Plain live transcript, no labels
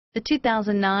The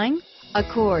 2009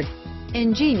 Accord.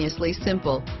 Ingeniously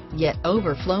simple, yet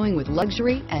overflowing with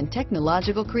luxury and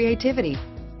technological creativity.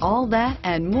 All that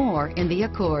and more in the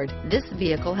Accord. This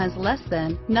vehicle has less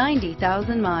than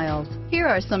 90,000 miles. Here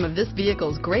are some of this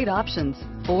vehicle's great options: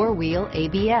 four-wheel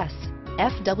ABS,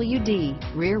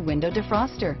 FWD, rear window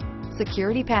defroster,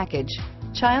 security package,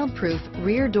 child-proof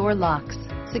rear door locks,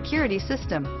 security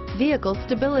system, vehicle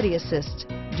stability assist,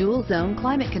 dual zone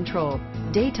climate control,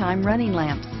 daytime running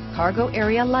lamps, cargo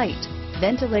area light,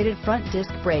 ventilated front disc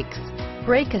brakes,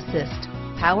 brake assist,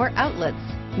 power outlets,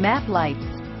 map lights,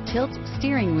 tilt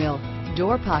steering wheel,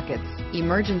 door pockets,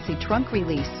 emergency trunk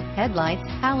release, headlights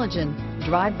halogen,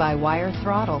 drive-by-wire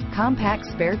throttle, compact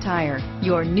spare tire.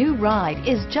 Your new ride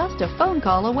is just a phone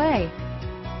call away.